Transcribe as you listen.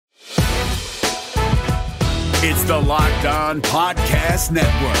It's the Locked On Podcast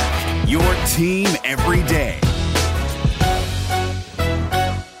Network, your team every day.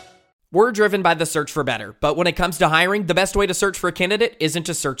 We're driven by the search for better, but when it comes to hiring, the best way to search for a candidate isn't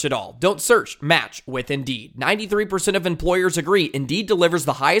to search at all. Don't search, match with Indeed. 93% of employers agree Indeed delivers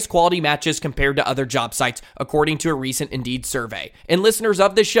the highest quality matches compared to other job sites, according to a recent Indeed survey. And listeners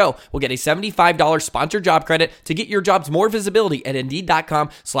of this show will get a $75 sponsored job credit to get your jobs more visibility at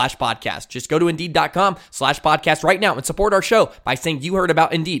Indeed.com/podcast. Just go to Indeed.com/podcast right now and support our show by saying you heard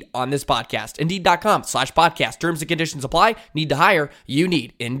about Indeed on this podcast. Indeed.com/podcast. Terms and conditions apply. Need to hire? You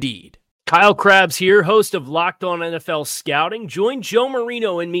need Indeed. Kyle Krabs here, host of Locked On NFL Scouting. Join Joe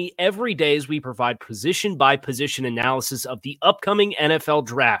Marino and me every day as we provide position-by-position analysis of the upcoming NFL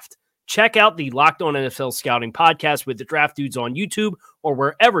Draft. Check out the Locked On NFL Scouting podcast with the Draft Dudes on YouTube or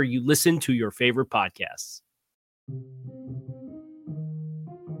wherever you listen to your favorite podcasts.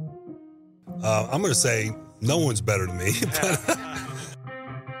 I'm going to say no one's better than me.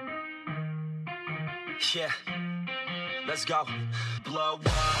 Yeah, let's go. Blow up.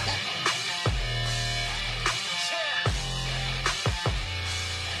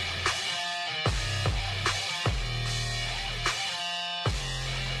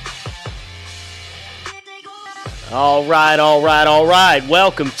 All right.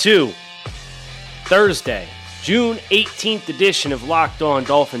 Welcome to Thursday, June 18th edition of Locked On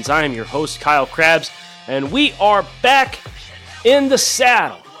Dolphins. I am your host, Kyle Krabs, and we are back in the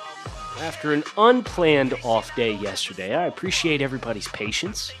saddle after an unplanned off day yesterday. I appreciate everybody's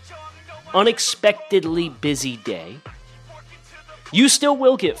patience. Unexpectedly busy day. You still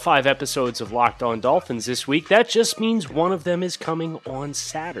will get 5 episodes of Locked On Dolphins this week. That just means one of them is coming on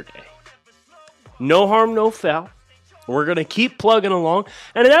Saturday. No harm, no foul. We're going to keep plugging along.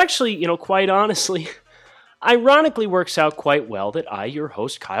 And it actually, quite honestly, ironically works out quite well that I, your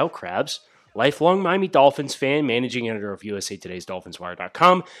host, Kyle Krabs, lifelong Miami Dolphins fan, managing editor of USA Today's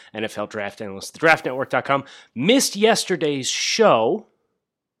DolphinsWire.com, NFL draft analyst at theDraftNetwork.com, missed yesterday's show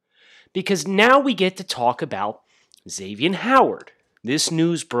because now we get to talk about Xavier Howard. This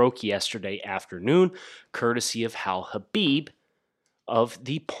news broke yesterday afternoon, courtesy of Hal Habib of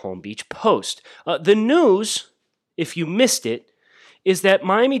the Palm Beach Post. The news, if you missed it, is that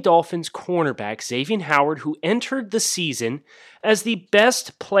Miami Dolphins cornerback Xavier Howard, who entered the season as the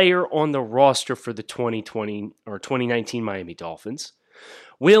best player on the roster for the 2020 or 2019 Miami Dolphins,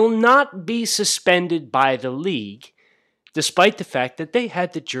 will not be suspended by the league, despite the fact that they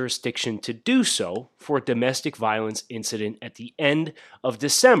had the jurisdiction to do so for a domestic violence incident at the end of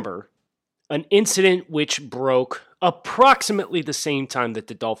December, an incident which broke approximately the same time that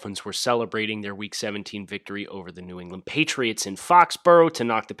the Dolphins were celebrating their Week 17 victory over the New England Patriots in Foxborough to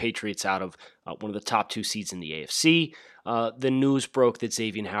knock the Patriots out of one of the top 2 seeds in the AFC. The news broke that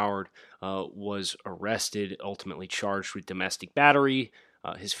Xavier Howard was arrested, ultimately charged with domestic battery.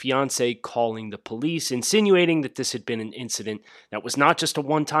 His fiancée calling the police, insinuating that this had been an incident that was not just a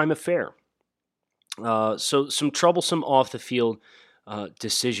one-time affair. So some troublesome off-the-field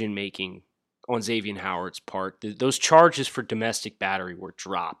decision-making on Xavier Howard's part. Those charges for domestic battery were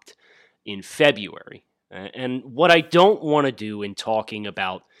dropped in February. And what I don't want to do in talking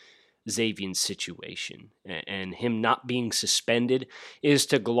about Xavier's situation and him not being suspended is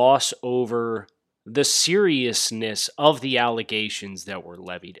to gloss over the seriousness of the allegations that were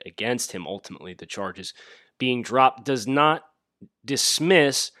levied against him. Ultimately, the charges being dropped does not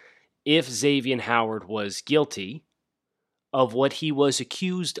dismiss if Xavier Howard was guilty of what he was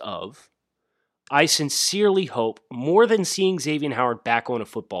accused of. I sincerely hope, more than seeing Xavier Howard back on a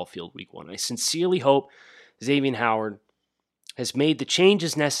football field week 1, I sincerely hope Xavier Howard has made the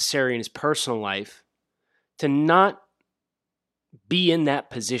changes necessary in his personal life to not be in that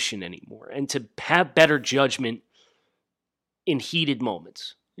position anymore and to have better judgment in heated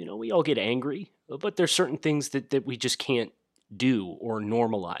moments. We all get angry, but there's certain things that we just can't do or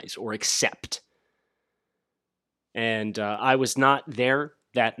normalize or accept. And I was not there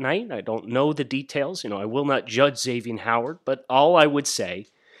that night. I don't know the details. I will not judge Xavier Howard, but all I would say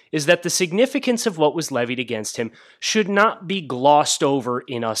is that the significance of what was levied against him should not be glossed over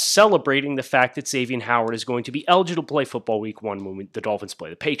in us celebrating the fact that Xavier Howard is going to be eligible to play football week 1 when the Dolphins play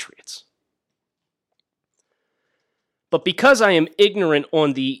the Patriots. But because I am ignorant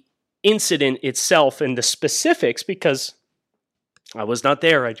on the incident itself and the specifics, because I was not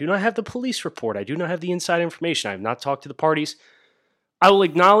there, I do not have the police report, I do not have the inside information, I have not talked to the parties, I will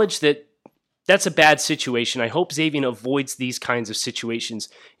acknowledge that that's a bad situation. I hope Xavier avoids these kinds of situations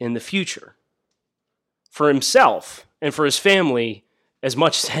in the future. For himself and for his family as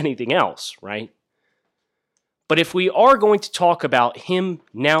much as anything else, right? But if we are going to talk about him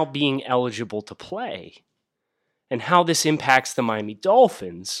now being eligible to play, and how this impacts the Miami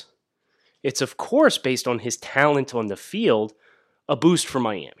Dolphins, it's of course based on his talent on the field, a boost for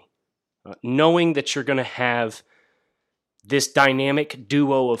Miami. Knowing that you're going to have this dynamic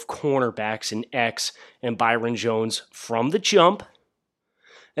duo of cornerbacks in X and Byron Jones from the jump,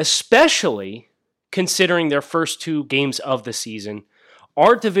 especially considering their first 2 games of the season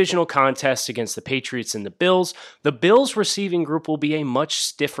are divisional contests against the Patriots and the Bills. The Bills receiving group will be a much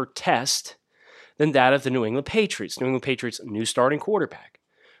stiffer test than that of the New England Patriots. New England Patriots, new starting quarterback.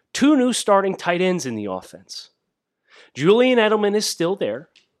 2 new starting tight ends in the offense. Julian Edelman is still there,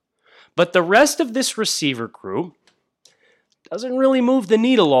 but the rest of this receiver group doesn't really move the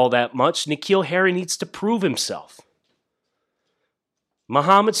needle all that much. N'Keal Harry needs to prove himself.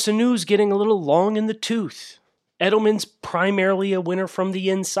 Mohamed Sanu's getting a little long in the tooth. Edelman's primarily a winner from the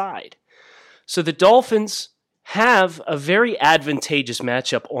inside. So the Dolphins have a very advantageous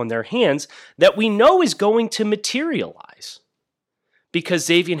matchup on their hands that we know is going to materialize. Because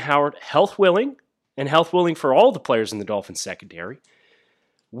Xavier Howard, health willing, and health willing for all the players in the Dolphins secondary,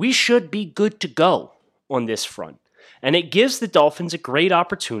 we should be good to go on this front. And it gives the Dolphins a great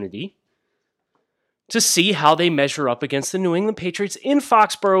opportunity to see how they measure up against the New England Patriots in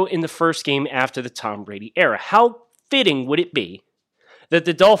Foxborough in the first game after the Tom Brady era. How fitting would it be that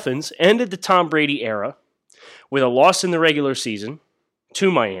the Dolphins ended the Tom Brady era with a loss in the regular season to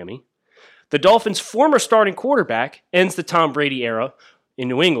Miami? The Dolphins' former starting quarterback ends the Tom Brady era in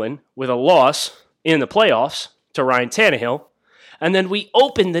New England with a loss in the playoffs to Ryan Tannehill. And then we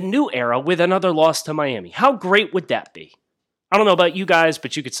open the new era with another loss to Miami. How great would that be? I don't know about you guys,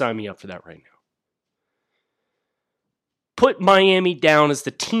 but you could sign me up for that right now. Put Miami down as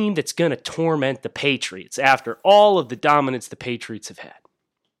the team that's going to torment the Patriots after all of the dominance the Patriots have had.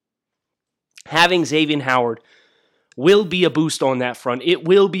 Having Xavier Howard will be a boost on that front. It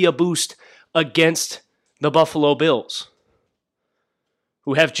will be a boost against the Buffalo Bills,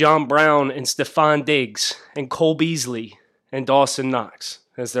 who have John Brown and Stephon Diggs and Cole Beasley and Dawson Knox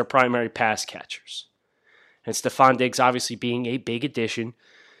as their primary pass catchers. And Stephon Diggs obviously being a big addition.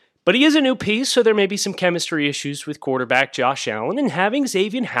 But he is a new piece, so there may be some chemistry issues with quarterback Josh Allen. And having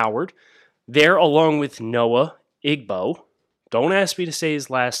Xavier Howard there along with Noah Igbo. Don't ask me to say his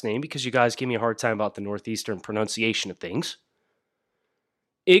last name because you guys give me a hard time about the Northeastern pronunciation of things.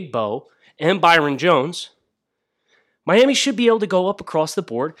 Igbo and Byron Jones. Miami should be able to go up across the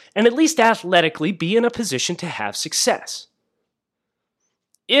board and at least athletically be in a position to have success.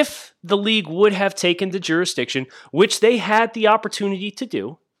 If the league would have taken the jurisdiction, which they had the opportunity to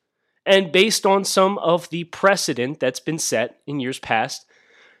do, and based on some of the precedent that's been set in years past,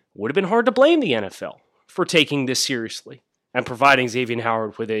 would have been hard to blame the NFL for taking this seriously and providing Xavier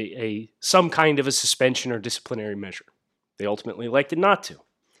Howard with some kind of a suspension or disciplinary measure. They ultimately elected not to.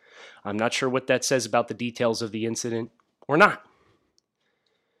 I'm not sure what that says about the details of the incident or not.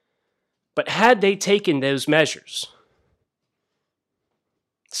 But had they taken those measures,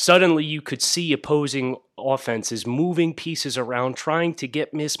 suddenly you could see opposing offenses moving pieces around, trying to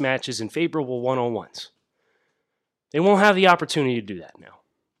get mismatches and favorable one-on-ones. They won't have the opportunity to do that now.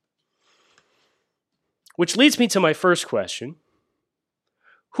 Which leads me to my first question.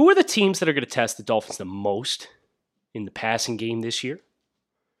 Who are the teams that are going to test the Dolphins the most in the passing game this year?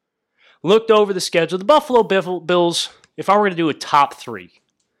 Looked over the schedule. The Buffalo Bills, if I were to do a top 3,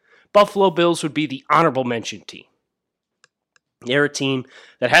 Buffalo Bills would be the honorable mention team. They're a team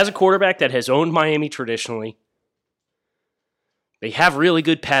that has a quarterback that has owned Miami traditionally. They have really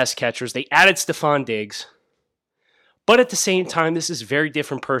good pass catchers. They added Stephon Diggs. But at the same time, this is very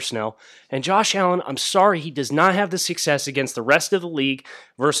different personnel. And Josh Allen, I'm sorry, he does not have the success against the rest of the league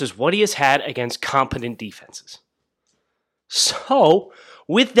versus what he has had against competent defenses. So,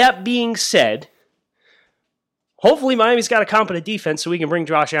 with that being said, hopefully Miami's got a competent defense so we can bring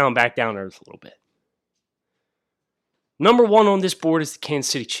Josh Allen back down to earth a little bit. Number 1 on this board is the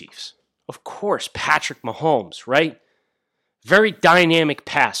Kansas City Chiefs. Of course, Patrick Mahomes, right? Very dynamic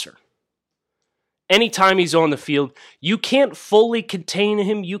passer. Anytime he's on the field, you can't fully contain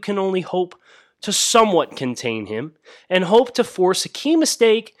him. You can only hope to somewhat contain him and hope to force a key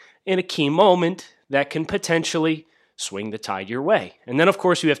mistake in a key moment that can potentially swing the tide your way. And then, of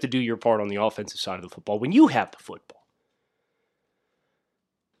course, you have to do your part on the offensive side of the football when you have the football.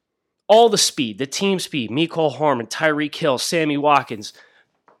 All the speed, the team speed, Mecole Hardman, Tyreek Hill, Sammy Watkins,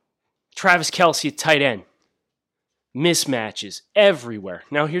 Travis Kelce at tight end. Mismatches everywhere.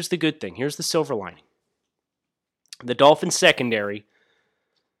 Now here's the good thing. Here's the silver lining. The Dolphins secondary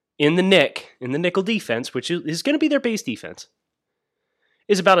in the nickel defense, which is going to be their base defense,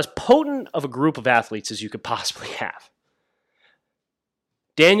 is about as potent of a group of athletes as you could possibly have.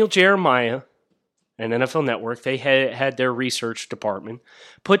 Daniel Jeremiah and NFL Network, they had their research department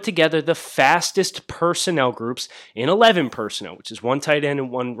put together the fastest personnel groups in 11 personnel, which is 1 tight end and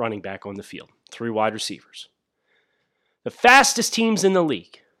 1 running back on the field, 3 wide receivers. The fastest teams in the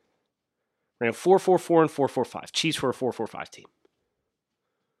league ran 4-4-4 and 4-4-5. Chiefs were a 4-4-5 team.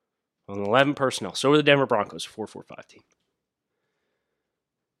 On 11 personnel. So were the Denver Broncos, a 4-4-5 team.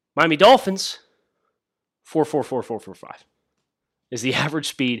 Miami Dolphins, 4-4-4-4-4-5 is the average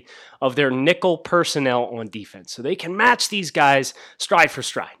speed of their nickel personnel on defense. So they can match these guys stride for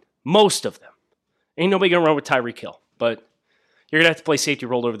stride. Most of them. Ain't nobody going to run with Tyreek Hill. But you're going to have to play safety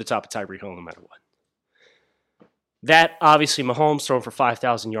rolled over the top of Tyreek Hill no matter what. That, obviously, Mahomes throwing for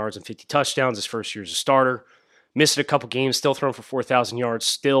 5,000 yards and 50 touchdowns his first year as a starter. Missed a couple games, still throwing for 4,000 yards,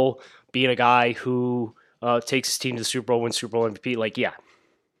 still being a guy who takes his team to the Super Bowl, wins Super Bowl MVP. Like, yeah.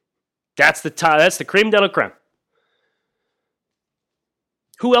 That's the creme de la creme.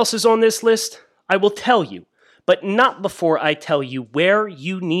 Who else is on this list? I will tell you, but not before I tell you where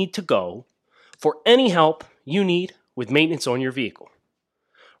you need to go for any help you need with maintenance on your vehicle.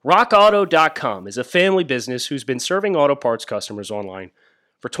 RockAuto.com is a family business who's been serving auto parts customers online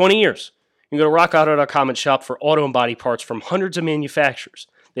for 20 years. You can go to RockAuto.com and shop for auto and body parts from hundreds of manufacturers.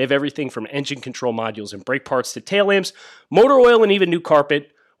 They have everything from engine control modules and brake parts to tail lamps, motor oil, and even new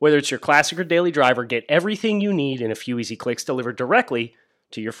carpet. Whether it's your classic or daily driver, get everything you need in a few easy clicks delivered directly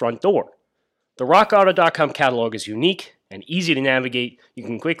to your front door. The RockAuto.com catalog is unique and easy to navigate. You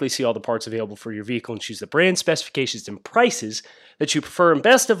can quickly see all the parts available for your vehicle and choose the brand, specifications, and prices that you prefer. And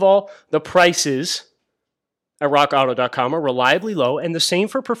best of all, the prices at RockAuto.com are reliably low and the same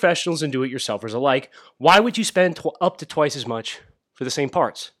for professionals and do-it-yourselfers alike. Why would you spend up to twice as much for the same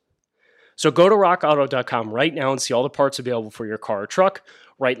parts? So go to RockAuto.com right now and see all the parts available for your car or truck.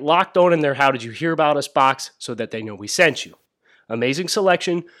 Write Locked On in their How Did You Hear About Us box so that they know we sent you. Amazing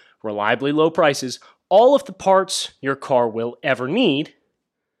selection, reliably low prices, all of the parts your car will ever need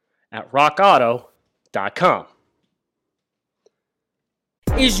at RockAuto.com.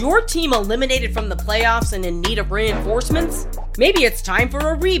 Is your team eliminated from the playoffs and in need of reinforcements? Maybe it's time for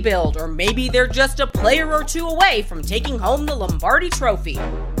a rebuild, or maybe they're just a player or two away from taking home the Lombardi Trophy.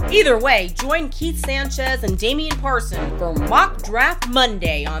 Either way, join Keith Sanchez and Damian Parson for Mock Draft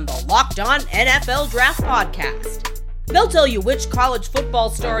Monday on the Locked On NFL Draft Podcast. They'll tell you which college football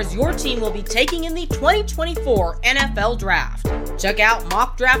stars your team will be taking in the 2024 NFL Draft. Check out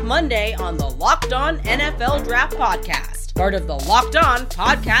Mock Draft Monday on the Locked On NFL Draft Podcast, part of the Locked On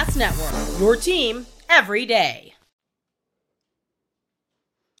Podcast Network. Your team every day.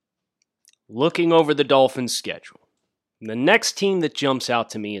 Looking over the Dolphins' schedule, the next team that jumps out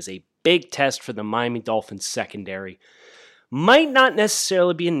to me is a big test for the Miami Dolphins secondary. Might not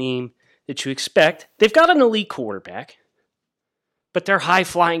necessarily be a name that you expect. They've got an elite quarterback, but they're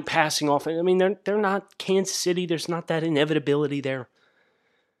high-flying passing offense. I mean, they're not Kansas City. There's not that inevitability there.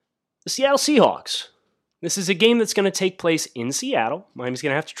 The Seattle Seahawks. This is a game that's going to take place in Seattle. Miami's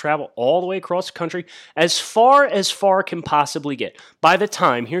going to have to travel all the way across the country, as far can possibly get. By the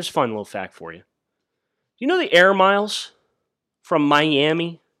time, here's a fun little fact for you. You know the air miles from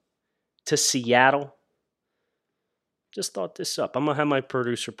Miami to Seattle? Just thought this up. I'm going to have my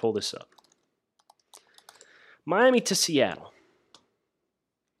producer pull this up. Miami to Seattle.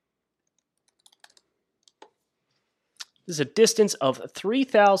 This is a distance of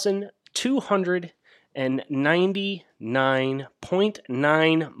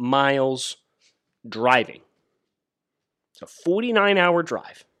 3,299.9 miles driving. It's a 49-hour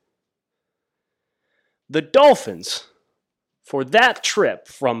drive. The Dolphins, for that trip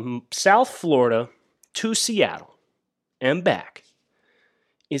from South Florida to Seattle and back,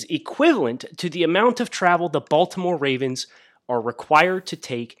 is equivalent to the amount of travel the Baltimore Ravens are required to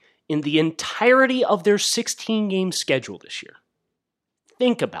take in the entirety of their 16-game schedule this year.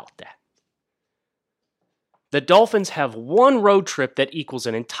 Think about that. The Dolphins have one road trip that equals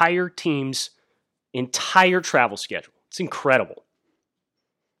an entire team's entire travel schedule. It's incredible.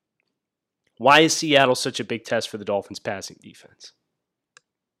 Why is Seattle such a big test for the Dolphins' passing defense?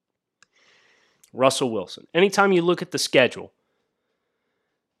 Russell Wilson. Anytime you look at the schedule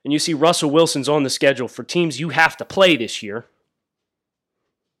and you see Russell Wilson's on the schedule for teams you have to play this year,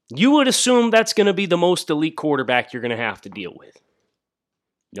 you would assume that's going to be the most elite quarterback you're going to have to deal with.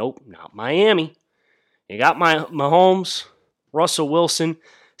 Nope, not Miami. You got Mahomes, Russell Wilson,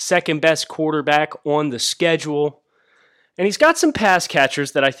 second best quarterback on the schedule. And he's got some pass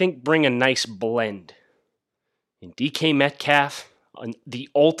catchers that I think bring a nice blend. In DK Metcalf, the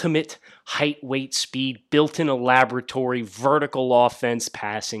ultimate height, weight, speed, built in a laboratory, vertical offense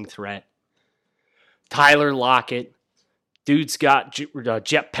passing threat. Tyler Lockett, Dude's got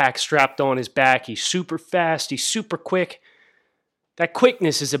jetpack strapped on his back. He's super fast. He's super quick. That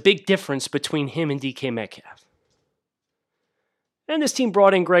quickness is a big difference between him and DK Metcalf. And this team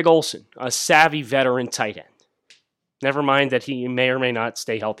brought in Greg Olsen, a savvy veteran tight end. Never mind that he may or may not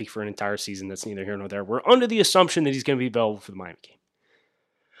stay healthy for an entire season. That's neither here nor there. We're under the assumption that he's going to be available for the Miami game.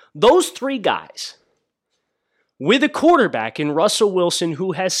 Those three guys, with a quarterback in Russell Wilson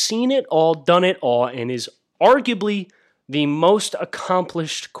who has seen it all, done it all, and is arguably the most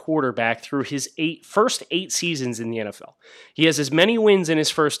accomplished quarterback through his first 8 seasons in the NFL. He has as many wins in his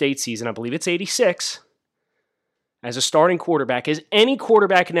first 8 seasons, I believe it's 86, as a starting quarterback as any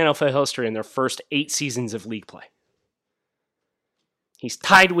quarterback in NFL history in their first 8 seasons of league play. He's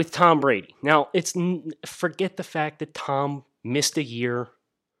tied with Tom Brady. Now, forget the fact that Tom missed a year.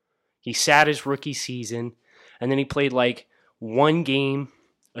 He sat his rookie season, and then he played like one game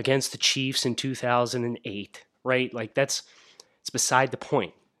against the Chiefs in 2008, right? Like it's beside the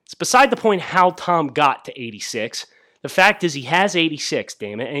point. It's beside the point how Tom got to 86. The fact is he has 86,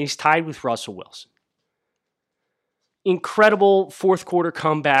 damn it, and he's tied with Russell Wilson. Incredible fourth quarter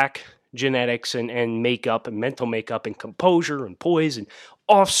comeback genetics and makeup and mental makeup and composure and poise and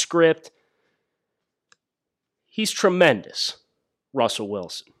off script. He's tremendous, Russell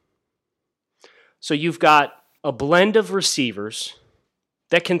Wilson. So you've got a blend of receivers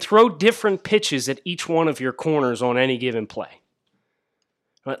that can throw different pitches at each one of your corners on any given play.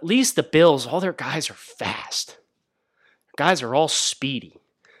 Well, at least the Bills, all their guys are fast. Their guys are all speedy.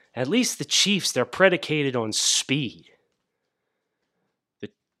 At least the Chiefs, they're predicated on speed.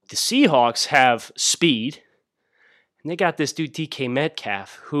 The Seahawks have speed, and they got this dude DK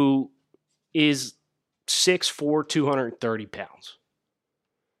Metcalf, who is 6'4", 230 pounds.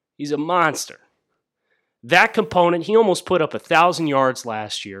 He's a monster. That component, he almost put up 1,000 yards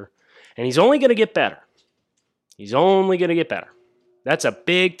last year, and he's only going to get better. He's only going to get better. That's a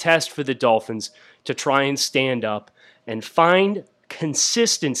big test for the Dolphins to try and stand up and find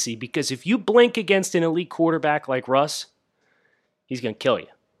consistency, because if you blink against an elite quarterback like Russ, he's going to kill you.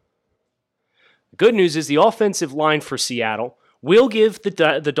 The good news is the offensive line for Seattle will give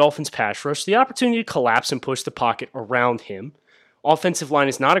the Dolphins pass rush the opportunity to collapse and push the pocket around him. Offensive line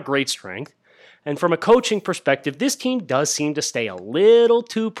is not a great strength. And from a coaching perspective, this team does seem to stay a little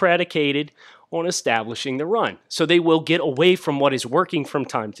too predicated on establishing the run. So they will get away from what is working from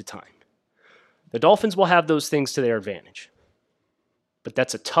time to time. The Dolphins will have those things to their advantage. But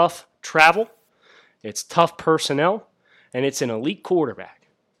that's a tough travel, it's tough personnel, and it's an elite quarterback.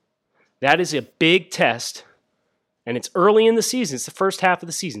 That is a big test, and it's early in the season. It's the first half of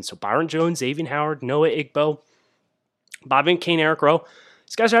the season. So Byron Jones, Xavier Howard, Noah Igbo, Bobby McCain, Eric Rowe,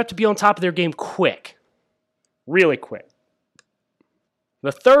 these guys have to be on top of their game quick, really quick.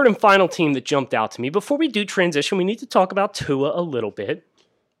 The third and final team that jumped out to me, before we do transition, we need to talk about Tua a little bit,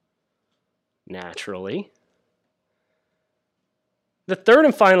 naturally. The third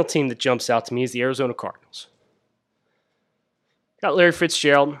and final team that jumps out to me is the Arizona Cardinals. Got Larry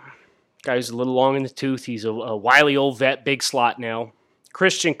Fitzgerald. Guy who's a little long in the tooth. He's a wily old vet, big slot now.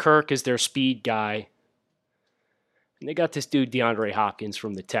 Christian Kirk is their speed guy. And they got this dude, DeAndre Hopkins,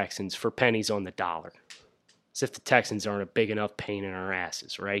 from the Texans for pennies on the dollar. As if the Texans aren't a big enough pain in our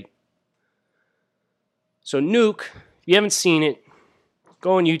asses, right? So Nuke, if you haven't seen it,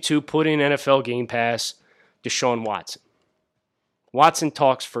 go on YouTube, put in NFL Game Pass, Deshaun Watson. Watson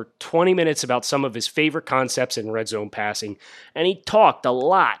talks for 20 minutes about some of his favorite concepts in red zone passing, and he talked a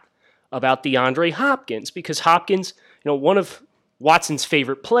lot about DeAndre Hopkins, because Hopkins, one of Watson's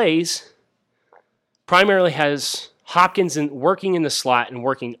favorite plays primarily has Hopkins working in the slot and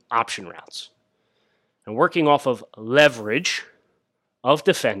working option routes and working off of leverage of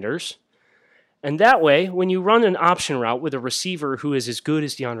defenders. And that way, when you run an option route with a receiver who is as good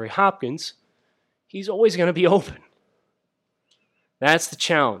as DeAndre Hopkins, he's always going to be open. That's the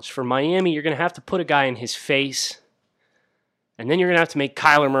challenge. For Miami, you're going to have to put a guy in his face, and then you're going to have to make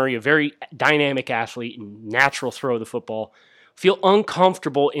Kyler Murray, a very dynamic athlete and natural throw of the football, feel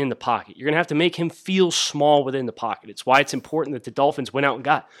uncomfortable in the pocket. You're going to have to make him feel small within the pocket. It's why it's important that the Dolphins went out and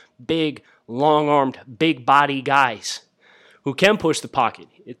got big, long-armed, big-body guys who can push the pocket.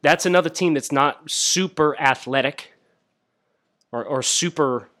 That's another team that's not super athletic or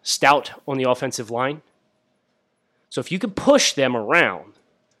super stout on the offensive line. So if you can push them around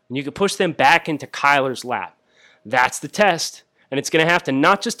and you can push them back into Kyler's lap, that's the test. And it's going to have to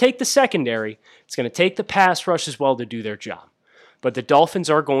not just take the secondary, it's going to take the pass rush as well to do their job. But the Dolphins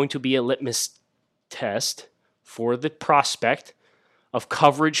are going to be a litmus test for the prospect of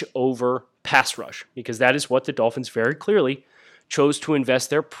coverage over pass rush, because that is what the Dolphins very clearly chose to invest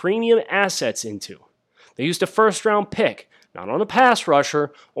their premium assets into. They used a first-round pick, not on a pass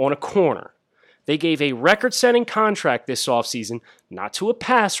rusher, on a corner. They gave a record-setting contract this offseason, not to a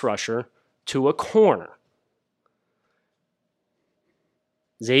pass rusher, to a corner.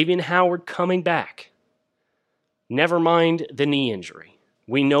 Xavier Howard coming back. Never mind the knee injury.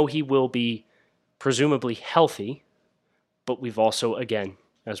 We know he will be presumably healthy, but we've also, again,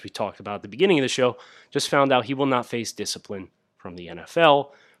 as we talked about at the beginning of the show, just found out he will not face discipline from the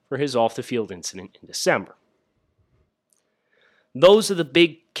NFL for his off-the-field incident in December. Those are the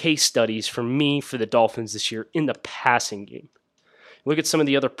big case studies for me for the Dolphins this year in the passing game. Look at some of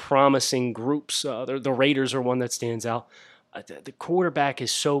the other promising groups. The Raiders are one that stands out. The quarterback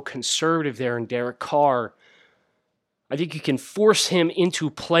is so conservative there in Derek Carr. I think you can force him into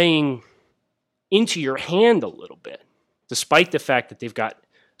playing into your hand a little bit, despite the fact that they've got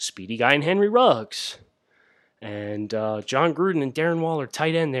speedy guy in Henry Ruggs and John Gruden and Darren Waller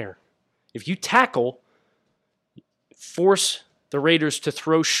tight end there. If you tackle, force the Raiders to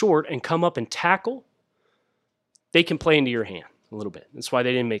throw short and come up and tackle, they can play into your hand a little bit. That's why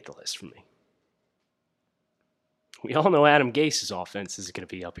they didn't make the list for me. We all know Adam Gase's offense is going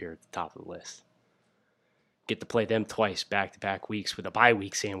to be up here at the top of the list. Get to play them twice, back-to-back weeks with a bye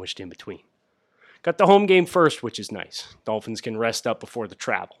week sandwiched in between. Got the home game first, which is nice. Dolphins can rest up before the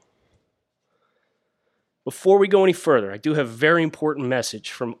travel. Before we go any further, I do have a very important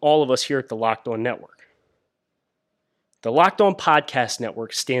message from all of us here at the Locked On Network. The Locked On Podcast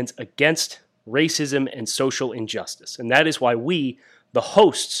Network stands against racism and social injustice, and that is why we, the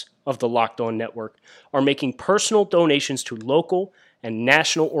hosts of the Locked On Network, are making personal donations to local and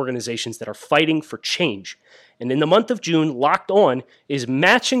national organizations that are fighting for change. And in the month of June, Locked On is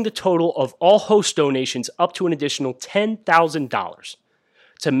matching the total of all host donations up to an additional $10,000.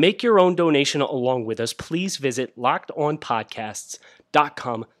 To make your own donation along with us, please visit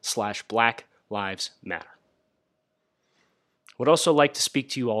lockedonpodcasts.com/Black Lives Matter. Would also like to speak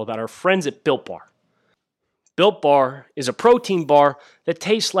to you all about our friends at Built Bar. Built Bar is a protein bar that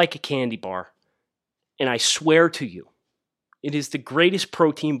tastes like a candy bar. And I swear to you, it is the greatest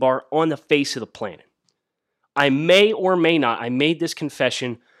protein bar on the face of the planet. I may or may not, I made this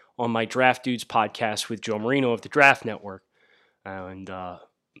confession on my Draft Dudes podcast with Joe Marino of the Draft Network. And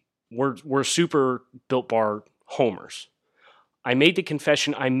we're super Built Bar homers. I made the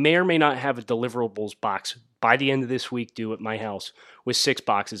confession I may or may not have a deliverables box by the end of this week due at my house with 6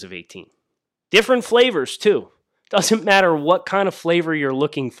 boxes of 18. Different flavors, too. Doesn't matter what kind of flavor you're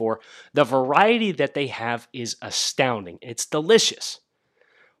looking for. The variety that they have is astounding. It's delicious.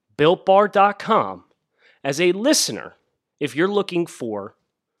 BuiltBar.com. As a listener, if you're looking for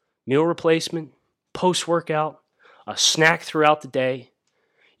meal replacement, post-workout, a snack throughout the day,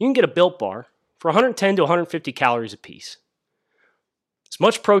 you can get a Built Bar for 110 to 150 calories apiece. As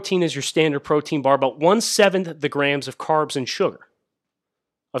much protein as your standard protein bar, about 1/7 the grams of carbs and sugar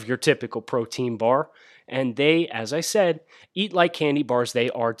of your typical protein bar. And they, as I said, eat like candy bars. They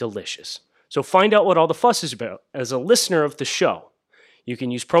are delicious. So find out what all the fuss is about. As a listener of the show, you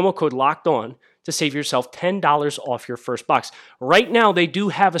can use promo code LOCKEDON to save yourself $10 off your first box. Right now, they do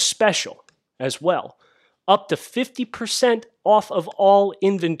have a special as well. Up to 50% off of all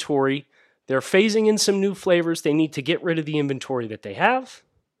inventory. They're phasing in some new flavors. They need to get rid of the inventory that they have.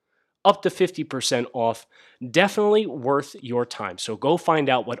 Up to 50% off. Definitely worth your time. So go find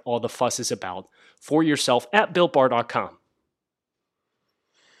out what all the fuss is about for yourself at BuiltBar.com.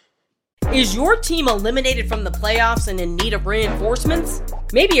 Is your team eliminated from the playoffs and in need of reinforcements?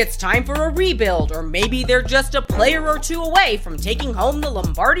 Maybe it's time for a rebuild, or maybe they're just a player or two away from taking home the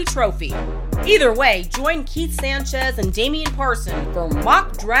Lombardi Trophy. Either way, join Keith Sanchez and Damian Parson for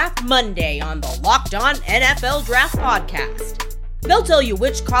Mock Draft Monday on the Locked On NFL Draft Podcast. They'll tell you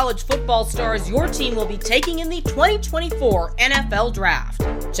which college football stars your team will be taking in the 2024 NFL Draft.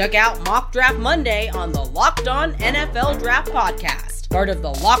 Check out Mock Draft Monday on the Locked On NFL Draft Podcast, part of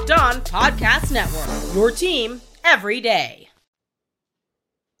the Locked On Podcast Network, your team every day.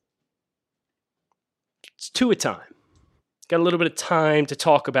 It's Tua time. Got a little bit of time to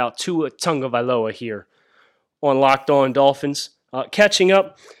talk about Tua Tagovailoa here on Locked On Dolphins. Catching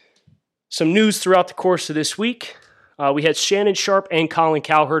up, some news throughout the course of this week. We had Shannon Sharp and Colin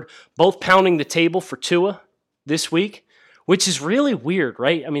Cowherd both pounding the table for Tua this week, which is really weird,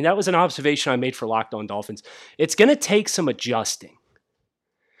 right? I mean, that was an observation I made for Locked On Dolphins. It's going to take some adjusting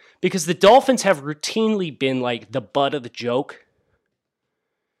because the Dolphins have routinely been like the butt of the joke.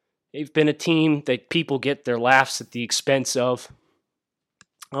 They've been a team that people get their laughs at the expense of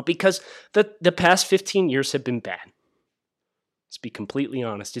because the past 15 years have been bad. Let's be completely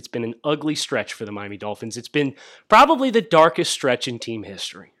honest. It's been an ugly stretch for the Miami Dolphins. It's been probably the darkest stretch in team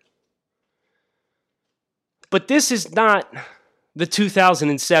history. But this is not the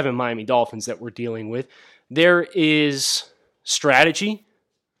 2007 Miami Dolphins that we're dealing with. There is strategy.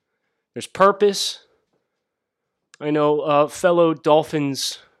 There's purpose. I know fellow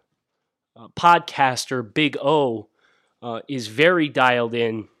Dolphins podcaster Big O is very dialed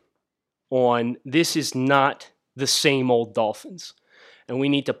in on this is not the same old Dolphins. And we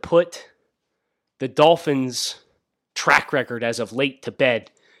need to put the Dolphins' track record as of late to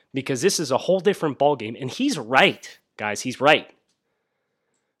bed because this is a whole different ballgame. And he's right, guys. He's right.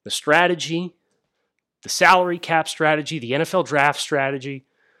 The strategy, the salary cap strategy, the NFL draft strategy,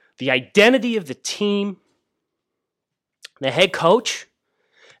 the identity of the team, the head coach,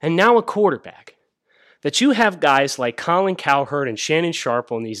 and now a quarterback. That you have guys like Colin Cowherd and Shannon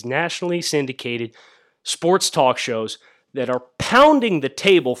Sharpe on these nationally syndicated sports talk shows that are pounding the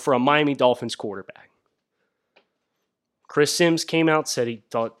table for a Miami Dolphins quarterback. Chris Sims came out and said he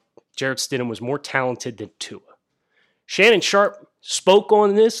thought Jarrett Stidham was more talented than Tua. Shannon Sharpe spoke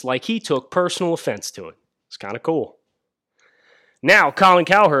on this like he took personal offense to it. It's kind of cool. Now, Colin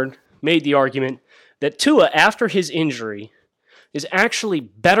Cowherd made the argument that Tua, after his injury, is actually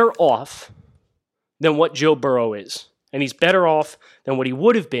better off than what Joe Burrow is. And he's better off than what he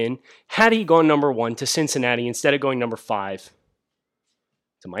would have been had he gone number 1 to Cincinnati instead of going number 5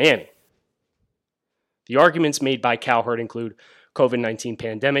 to Miami. The arguments made by Cowherd include COVID-19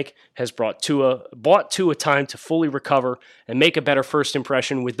 pandemic has bought Tua time to fully recover and make a better first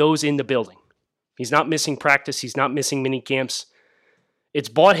impression with those in the building. He's not missing practice. He's not missing mini camps. It's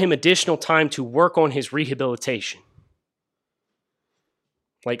bought him additional time to work on his rehabilitation.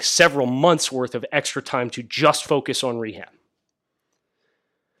 Like several months worth of extra time to just focus on rehab.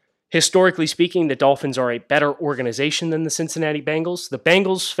 Historically speaking, the Dolphins are a better organization than the Cincinnati Bengals. The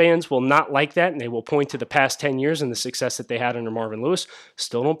Bengals fans will not like that, and they will point to the past 10 years and the success that they had under Marvin Lewis.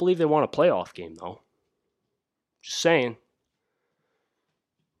 Still don't believe they want a playoff game, though. Just saying.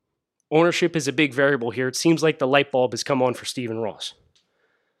 Ownership is a big variable here. It seems like the light bulb has come on for Stephen Ross.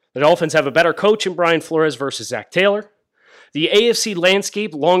 The Dolphins have a better coach in Brian Flores versus Zach Taylor. The AFC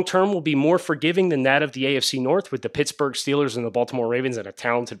landscape long-term will be more forgiving than that of the AFC North with the Pittsburgh Steelers and the Baltimore Ravens and a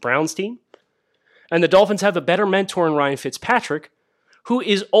talented Browns team. And the Dolphins have a better mentor in Ryan Fitzpatrick, who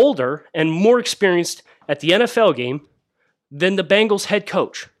is older and more experienced at the NFL game than the Bengals head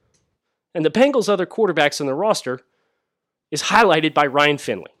coach. And the Bengals' other quarterbacks on the roster is highlighted by Ryan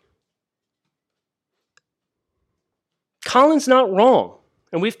Finley. Colin's not wrong,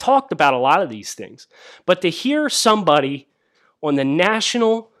 and we've talked about a lot of these things. But to hear somebody on the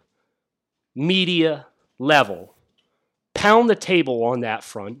national media level pound the table on that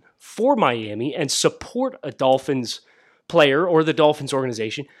front for Miami and support a Dolphins player or the Dolphins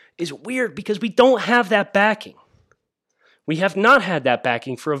organization is weird because we don't have that backing. We have not had that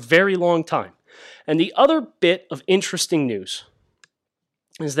backing for a very long time. And the other bit of interesting news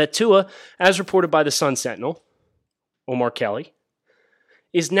is that Tua, as reported by the Sun Sentinel, Omar Kelly,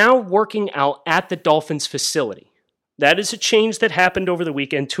 is now working out at the Dolphins facility. That is a change that happened over the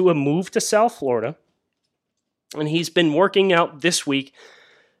weekend. Tua moved to South Florida, and he's been working out this week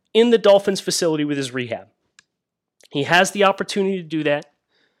in the Dolphins facility with his rehab. He has the opportunity to do that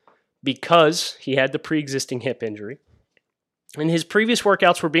because he had the pre-existing hip injury. And his previous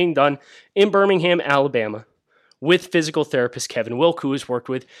workouts were being done in Birmingham, Alabama, with physical therapist Kevin Wilk, who has worked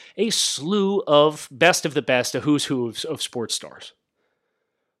with a slew of best of the best, a who's who of sports stars.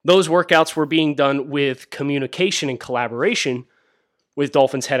 Those workouts were being done with communication and collaboration with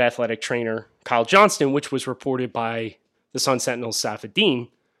Dolphins head athletic trainer Kyle Johnston, which was reported by the Sun Sentinel's Safadine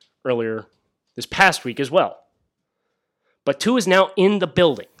earlier this past week as well. But Tua is now in the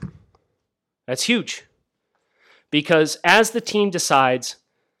building. That's huge. Because as the team decides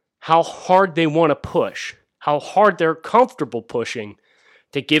how hard they want to push, how hard they're comfortable pushing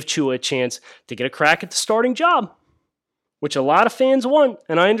to give Tua a chance to get a crack at the starting job, which a lot of fans want,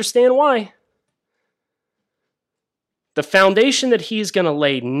 and I understand why. The foundation that he's going to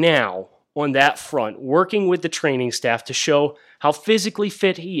lay now on that front, working with the training staff to show how physically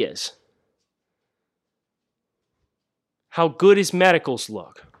fit he is, how good his medicals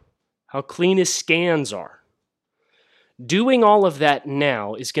look, how clean his scans are. Doing all of that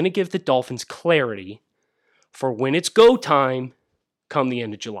now is going to give the Dolphins clarity for when it's go time come the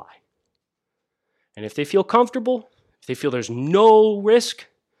end of July. And if they feel comfortable, if they feel there's no risk,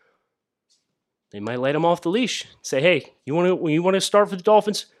 they might let him off the leash. Say, hey, you want to start for the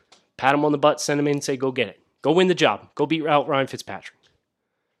Dolphins? Pat him on the butt, send him in and say, go get it. Go win the job. Go beat out Ryan Fitzpatrick.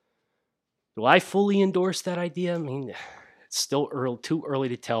 Do I fully endorse that idea? I mean, it's still too early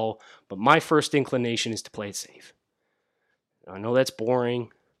to tell, but my first inclination is to play it safe. I know that's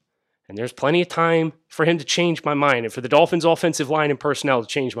boring, And there's plenty of time for him to change my mind and for the Dolphins' offensive line and personnel to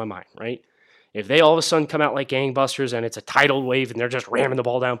change my mind, right? If they all of a sudden come out like gangbusters and it's a tidal wave and they're just ramming the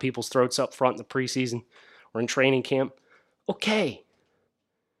ball down people's throats up front in the preseason or in training camp, okay.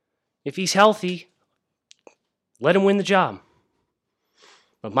 If he's healthy, let him win the job.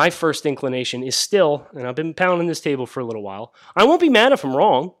 But my first inclination is still, and I've been pounding this table for a little while, I won't be mad if I'm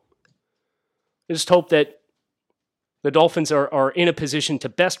wrong. I just hope that the Dolphins are in a position to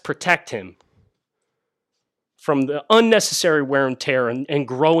best protect him from the unnecessary wear and tear and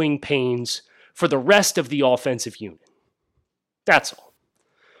growing pains for the rest of the offensive unit. That's all.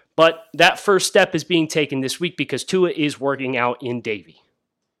 But that first step is being taken this week because Tua is working out in Davie.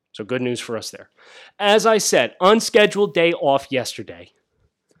 So good news for us there. As I said, unscheduled day off yesterday.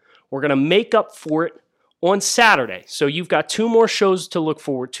 We're going to make up for it on Saturday. So you've got 2 more shows to look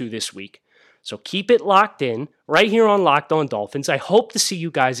forward to this week. So keep it locked in right here on Locked On Dolphins. I hope to see you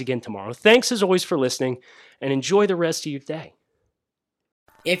guys again tomorrow. Thanks as always for listening, and enjoy the rest of your day.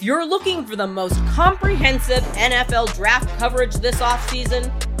 If you're looking for the most comprehensive NFL draft coverage this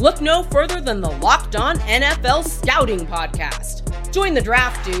offseason, look no further than the Locked On NFL Scouting Podcast. Join the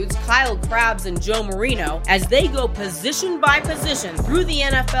draft dudes, Kyle Krabs and Joe Marino, as they go position by position through the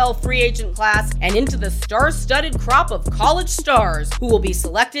NFL free agent class and into the star-studded crop of college stars who will be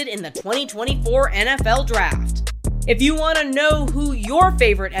selected in the 2024 NFL Draft. If you want to know who your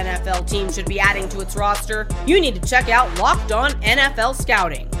favorite NFL team should be adding to its roster, you need to check out Locked On NFL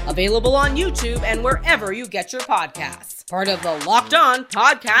Scouting, available on YouTube and wherever you get your podcasts. Part of the Locked On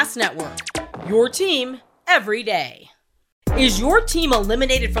Podcast Network, your team every day. Is your team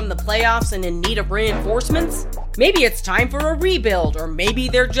eliminated from the playoffs and in need of reinforcements? Maybe it's time for a rebuild, or maybe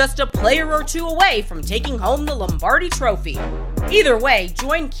they're just a player or 2 away from taking home the Lombardi Trophy. Either way,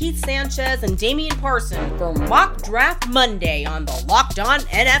 join Keith Sanchez and Damian Parson for Mock Draft Monday on the Locked On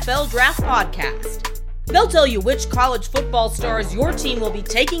NFL Draft Podcast. They'll tell you which college football stars your team will be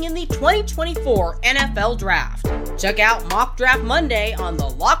taking in the 2024 NFL Draft. Check out Mock Draft Monday on the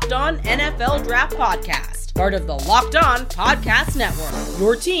Locked On NFL Draft Podcast, part of the Locked On Podcast Network,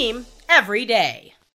 your team every day.